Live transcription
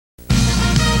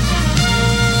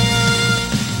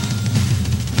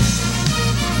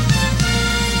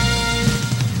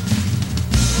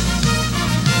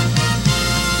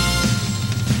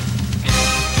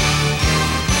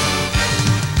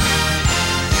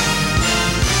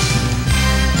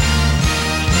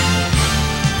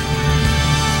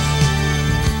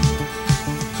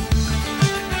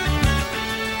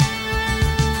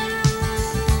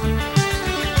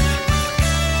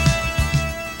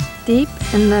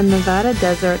In the Nevada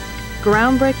desert,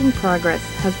 groundbreaking progress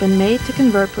has been made to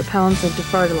convert propellants into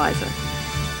fertilizer.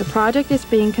 The project is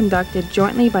being conducted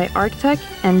jointly by Arctech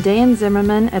and Dan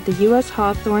Zimmerman at the U.S.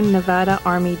 Hawthorne, Nevada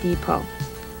Army Depot.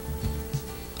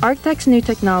 Arctech's new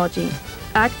technology,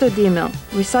 Actodemil,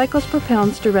 recycles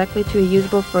propellants directly to a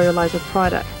usable fertilizer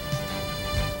product.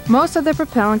 Most of the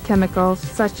propellant chemicals,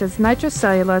 such as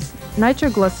nitrocellulose,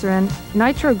 nitroglycerin,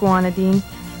 nitroguanidine,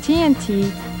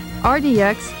 TNT,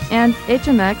 RDX, and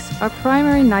HMX are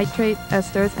primary nitrate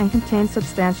esters and contain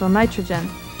substantial nitrogen.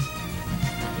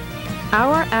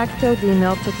 Our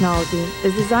Actodemil technology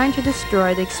is designed to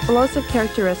destroy the explosive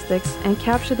characteristics and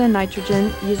capture the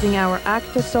nitrogen using our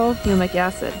Actosol humic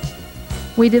acid.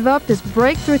 We developed this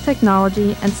breakthrough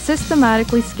technology and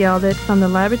systematically scaled it from the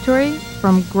laboratory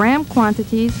from gram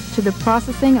quantities to the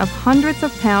processing of hundreds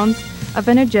of pounds of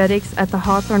energetics at the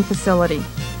Hawthorne facility.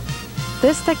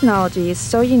 This technology is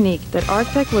so unique that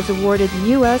Arctech was awarded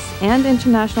U.S. and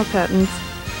international patents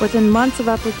within months of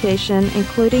application,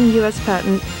 including U.S.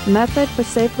 patent method for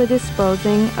safely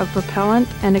disposing of propellant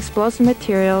and explosive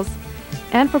materials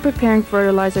and for preparing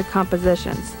fertilizer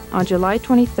compositions on July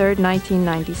 23,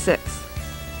 1996.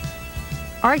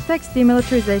 Arctech's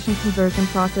demilitarization conversion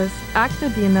process,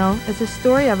 Actodemil, is a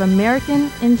story of American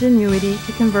ingenuity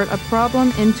to convert a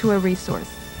problem into a resource.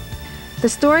 The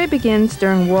story begins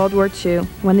during World War II,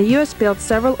 when the U.S. built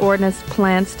several ordnance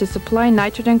plants to supply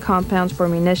nitrogen compounds for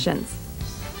munitions.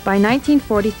 By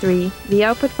 1943, the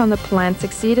output from the plants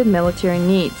exceeded military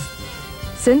needs.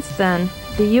 Since then,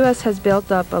 the U.S. has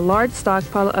built up a large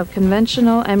stockpile of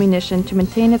conventional ammunition to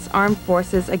maintain its armed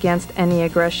forces against any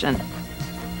aggression.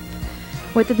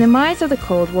 With the demise of the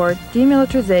Cold War,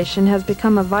 demilitarization has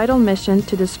become a vital mission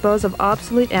to dispose of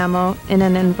obsolete ammo in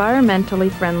an environmentally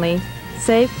friendly,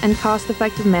 safe, and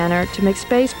cost-effective manner to make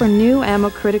space for new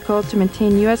ammo critical to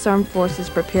maintain U.S. Armed Forces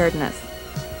preparedness.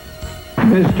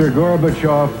 Mr.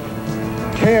 Gorbachev,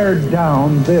 tear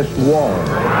down this wall.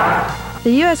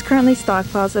 The U.S. currently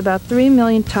stockpiles about 3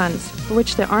 million tons, for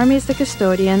which the Army is the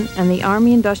custodian and the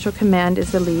Army Industrial Command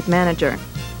is the lead manager.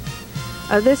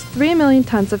 Of this 3 million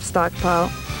tons of stockpile,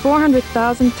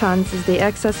 400,000 tons is the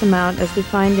excess amount as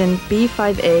defined in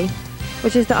B5A,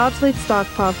 which is the obsolete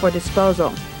stockpile for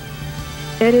disposal.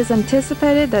 It is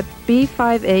anticipated that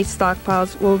B5A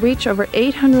stockpiles will reach over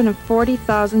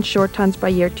 840,000 short tons by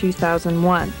year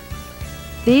 2001.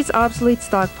 These obsolete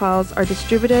stockpiles are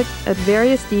distributed at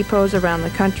various depots around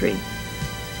the country.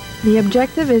 The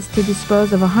objective is to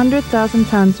dispose of 100,000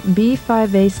 tons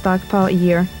B5A stockpile a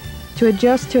year, to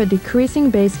adjust to a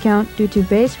decreasing base count due to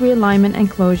base realignment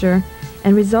and closure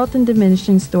and result in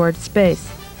diminishing storage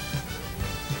space.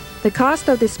 The cost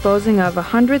of disposing of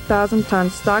 100,000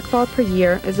 tons stockpile per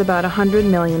year is about $100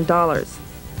 million.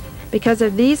 Because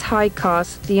of these high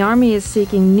costs, the Army is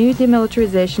seeking new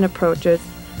demilitarization approaches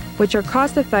which are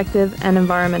cost-effective and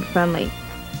environment-friendly.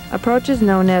 Approaches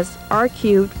known as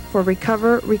R-cubed for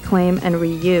recover, reclaim, and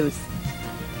reuse.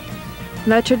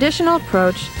 The traditional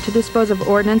approach to dispose of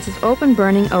ordnance is open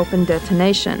burning, open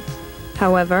detonation.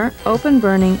 However, open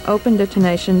burning, open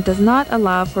detonation does not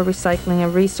allow for recycling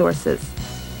of resources.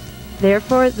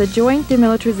 Therefore, the Joint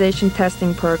Demilitarization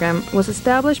Testing Program was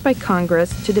established by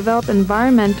Congress to develop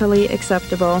environmentally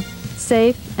acceptable,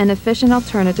 safe, and efficient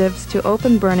alternatives to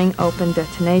open burning, open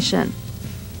detonation.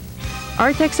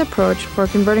 Arctech's approach for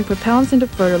converting propellants into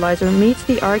fertilizer meets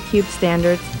the R-cubed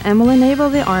standards and will enable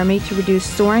the Army to reduce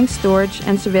storing, storage,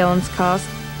 and surveillance costs,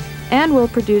 and will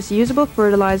produce usable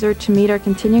fertilizer to meet our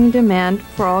continuing demand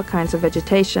for all kinds of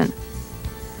vegetation.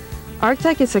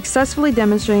 Arctech is successfully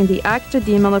demonstrating the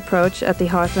Actodemil approach at the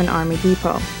Hawthorne Army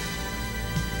Depot.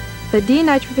 The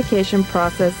denitrification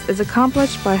process is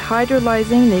accomplished by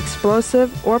hydrolyzing the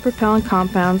explosive or propellant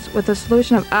compounds with a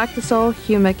solution of Actosol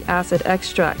humic acid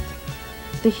extract.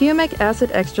 The humic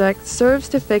acid extract serves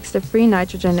to fix the free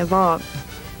nitrogen evolved.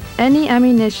 Any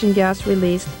ammunition gas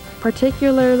released,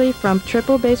 particularly from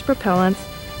triple-base propellants,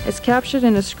 is captured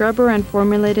in a scrubber and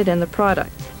formulated in the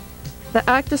product. The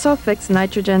Actosol fixed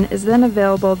nitrogen is then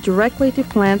available directly to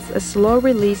plants as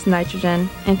slow-release nitrogen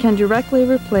and can directly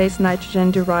replace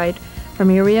nitrogen derived from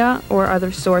urea or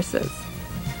other sources.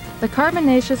 The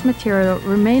carbonaceous material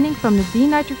remaining from the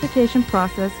denitrification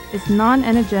process is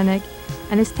non-energenic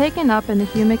and is taken up in the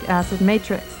humic acid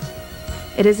matrix.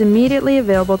 It is immediately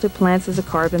available to plants as a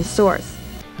carbon source.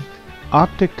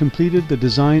 Arctech completed the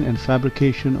design and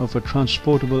fabrication of a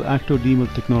transportable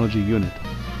Actodemil technology unit.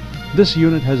 This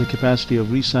unit has a capacity of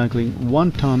recycling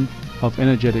 1 ton of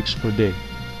energetics per day.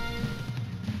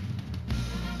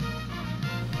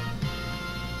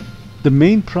 The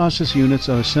main process units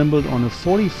are assembled on a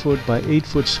 40-foot by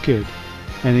 8-foot skid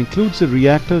and includes the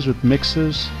reactors with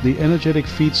mixers, the energetic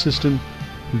feed system,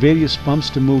 various pumps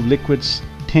to move liquids,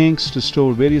 tanks to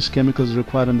store various chemicals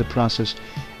required in the process,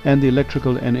 and the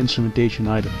electrical and instrumentation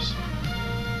items.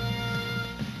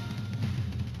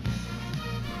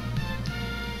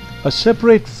 A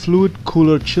separate fluid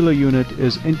cooler chiller unit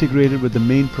is integrated with the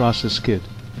main process kit.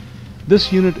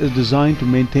 This unit is designed to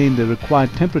maintain the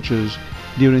required temperatures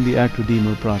during the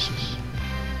Actodemil process.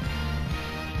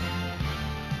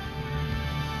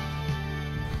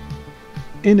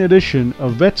 In addition, a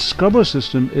wet scrubber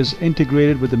system is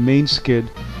integrated with the main skid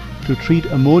to treat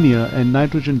ammonia and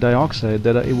nitrogen dioxide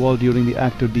that are evolved during the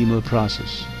Actodemil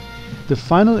process. The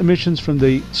final emissions from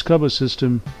the scrubber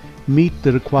system meet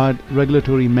the required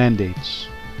regulatory mandates.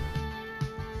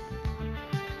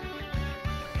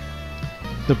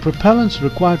 The propellants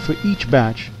required for each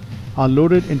batch are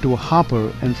loaded into a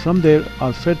hopper and from there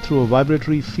are fed through a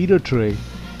vibratory feeder tray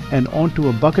and onto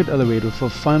a bucket elevator for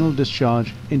final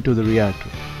discharge into the reactor.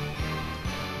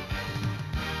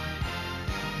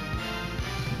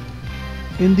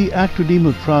 In the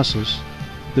Actodemil process,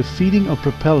 the feeding of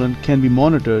propellant can be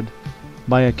monitored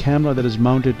by a camera that is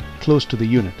mounted close to the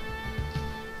unit.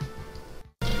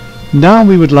 Now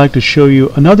we would like to show you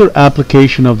another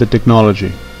application of the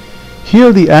technology.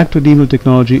 Here the Actodemil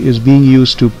technology is being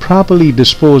used to properly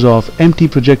dispose of empty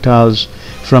projectiles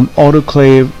from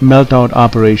autoclave melt-out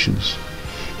operations.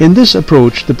 In this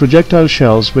approach, the projectile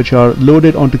shells, which are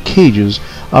loaded onto cages,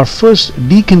 are first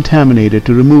decontaminated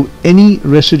to remove any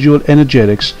residual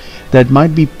energetics that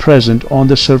might be present on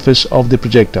the surface of the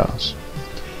projectiles.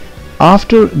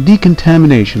 After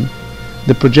decontamination,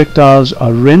 the projectiles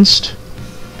are rinsed,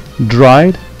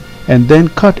 dried, and then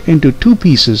cut into two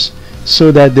pieces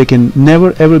so that they can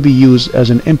never ever be used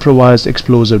as an improvised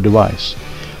explosive device.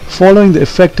 Following the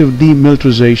effective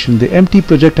demilitarization, the empty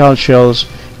projectile shells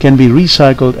can be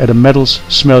recycled at a metals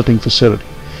smelting facility.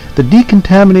 The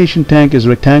decontamination tank is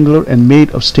rectangular and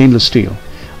made of stainless steel.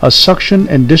 A suction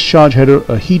and discharge header,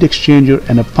 a heat exchanger,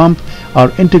 and a pump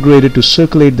are integrated to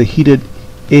circulate the heated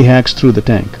AHACs through the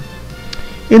tank.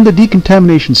 In the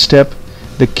decontamination step,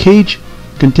 the cage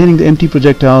containing the empty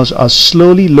projectiles are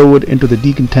slowly lowered into the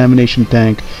decontamination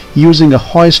tank using a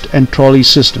hoist and trolley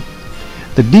system.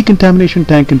 The decontamination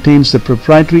tank contains the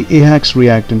proprietary AHACs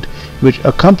reactant, which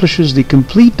accomplishes the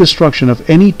complete destruction of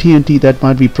any TNT that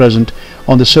might be present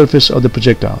on the surface of the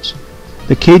projectiles.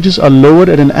 The cages are lowered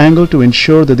at an angle to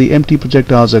ensure that the empty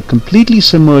projectiles are completely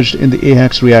submerged in the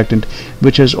AHACs reactant,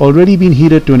 which has already been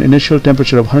heated to an initial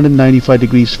temperature of 195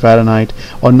 degrees Fahrenheit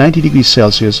or 90 degrees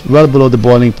Celsius, well below the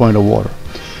boiling point of water.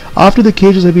 After the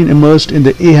cages have been immersed in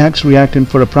the AHACs reactant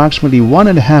for approximately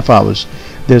 1.5 hours,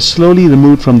 they are slowly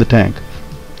removed from the tank.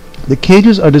 The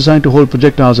cages are designed to hold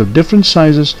projectiles of different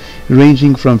sizes,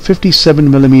 ranging from 57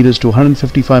 mm to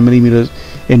 155 mm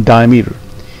in diameter.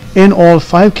 In all,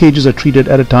 5 cages are treated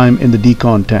at a time in the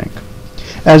decon tank.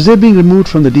 As they are being removed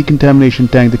from the decontamination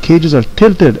tank, the cages are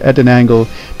tilted at an angle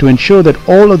to ensure that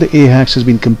all of the AHACs has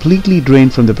been completely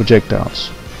drained from the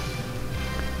projectiles.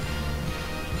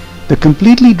 The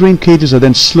completely drained cages are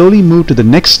then slowly moved to the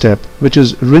next step, which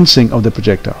is rinsing of the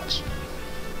projectiles.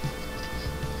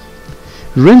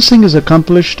 Rinsing is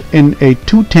accomplished in a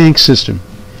 2-tank system.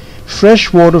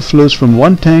 Fresh water flows from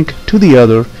one tank to the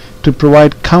other to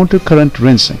provide counter-current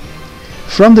rinsing.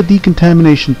 From the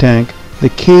decontamination tank, the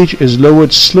cage is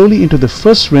lowered slowly into the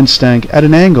first rinse tank at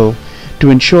an angle to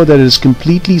ensure that it is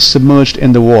completely submerged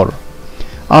in the water.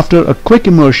 After a quick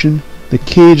immersion, the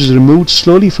cage is removed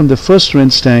slowly from the first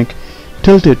rinse tank,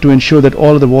 tilted to ensure that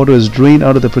all of the water is drained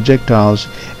out of the projectiles,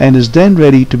 and is then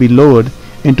ready to be lowered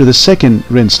into the second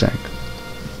rinse tank.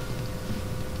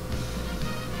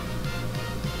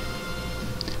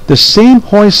 The same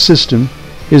hoist system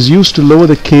is used to lower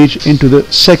the cage into the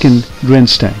second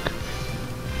rinse tank.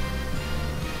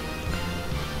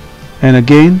 And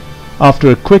again,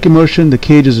 after a quick immersion, the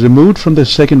cage is removed from the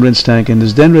second rinse tank and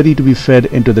is then ready to be fed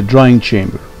into the drying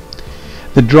chamber.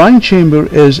 The drying chamber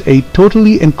is a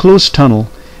totally enclosed tunnel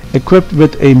equipped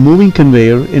with a moving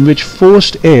conveyor in which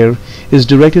forced air is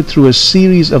directed through a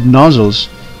series of nozzles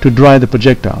to dry the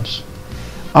projectiles.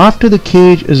 After the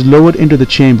cage is lowered into the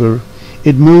chamber,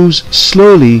 it moves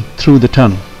slowly through the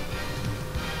tunnel.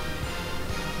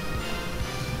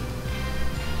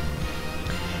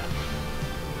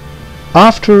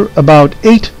 After about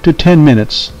 8 to 10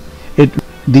 minutes,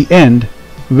 the end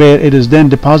where it is then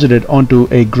deposited onto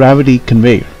a gravity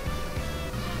conveyor.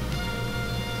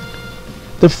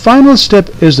 The final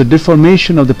step is the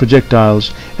deformation of the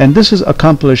projectiles, and this is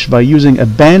accomplished by using a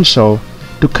bandsaw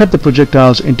to cut the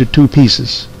projectiles into 2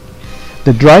 pieces.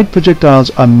 The dried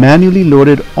projectiles are manually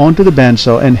loaded onto the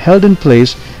bandsaw and held in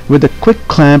place with a quick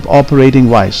clamp operating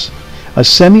vise. A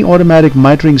semi-automatic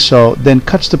mitering saw then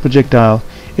cuts the projectile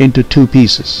into 2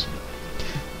 pieces.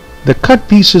 The cut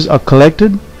pieces are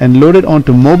collected and loaded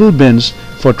onto mobile bins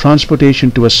for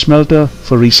transportation to a smelter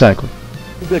for recycling.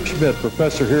 Dick Schmidt,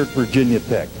 professor here at Virginia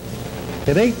Tech.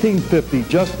 In 1850,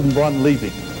 Justin von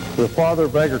Liebig, the father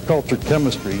of agriculture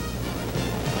chemistry,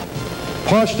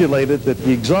 postulated that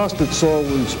the exhausted soil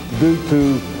was due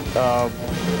to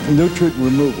nutrient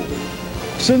removal.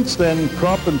 Since then,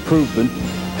 crop improvement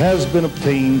has been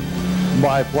obtained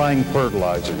by applying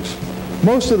fertilizers.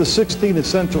 Most of the 16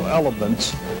 essential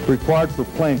elements required for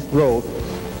plant growth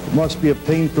must be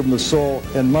obtained from the soil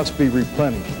and must be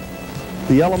replenished.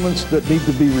 The elements that need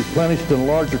to be replenished in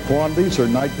larger quantities are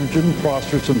nitrogen,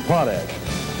 phosphorus, and potash.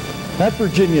 At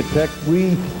Virginia Tech,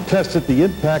 we tested the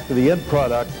impact of the end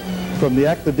product from the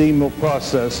Actodemil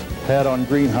process had on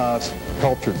greenhouse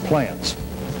cultured plants.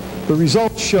 The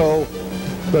results show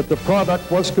that the product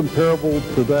was comparable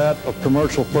to that of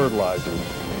commercial fertilizer.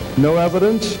 No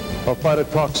evidence of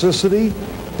phytotoxicity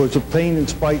was obtained in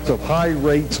spite of high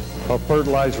rates of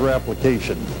fertilizer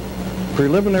application.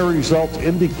 Preliminary results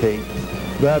indicate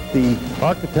that the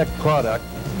Architect product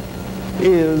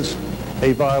is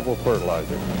a viable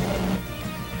fertilizer.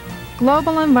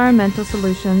 Global Environmental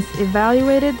Solutions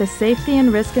evaluated the safety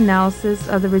and risk analysis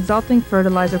of the resulting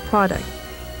fertilizer product.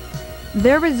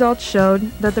 Their results showed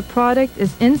that the product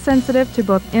is insensitive to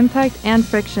both impact and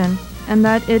friction, and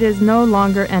that it is no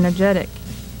longer energetic.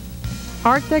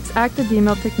 Arctec's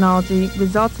Actodemil technology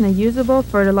results in a usable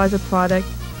fertilizer product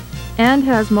and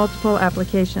has multiple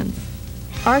applications.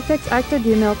 Arctec's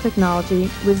Actodemil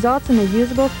technology results in a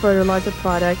usable fertilizer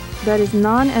product that is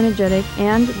non-energetic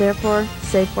and therefore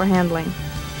safe for handling.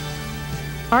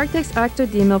 Arctec's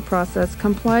Actodemil process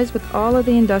complies with all of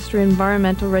the industrial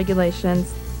environmental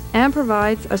regulations and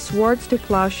provides a swords to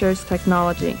plowshares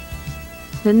technology.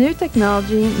 The new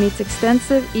technology meets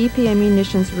extensive EPA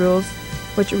munitions rules,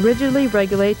 which rigidly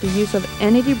regulate the use of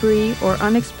any debris or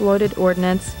unexploded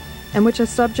ordnance, and which are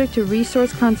subject to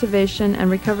Resource Conservation and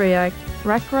Recovery Act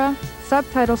 (RCRA)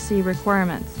 Subtitle C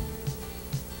requirements.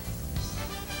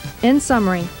 In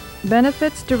summary,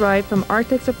 benefits derived from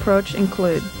Arctec's approach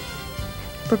include: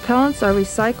 propellants are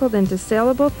recycled into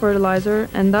saleable fertilizer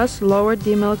and thus lower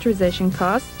demilitarization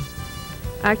costs.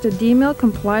 Actodemil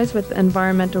complies with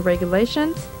environmental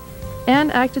regulations,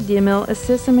 and Actodemil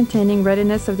assists in maintaining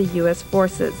readiness of the U.S.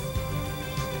 forces.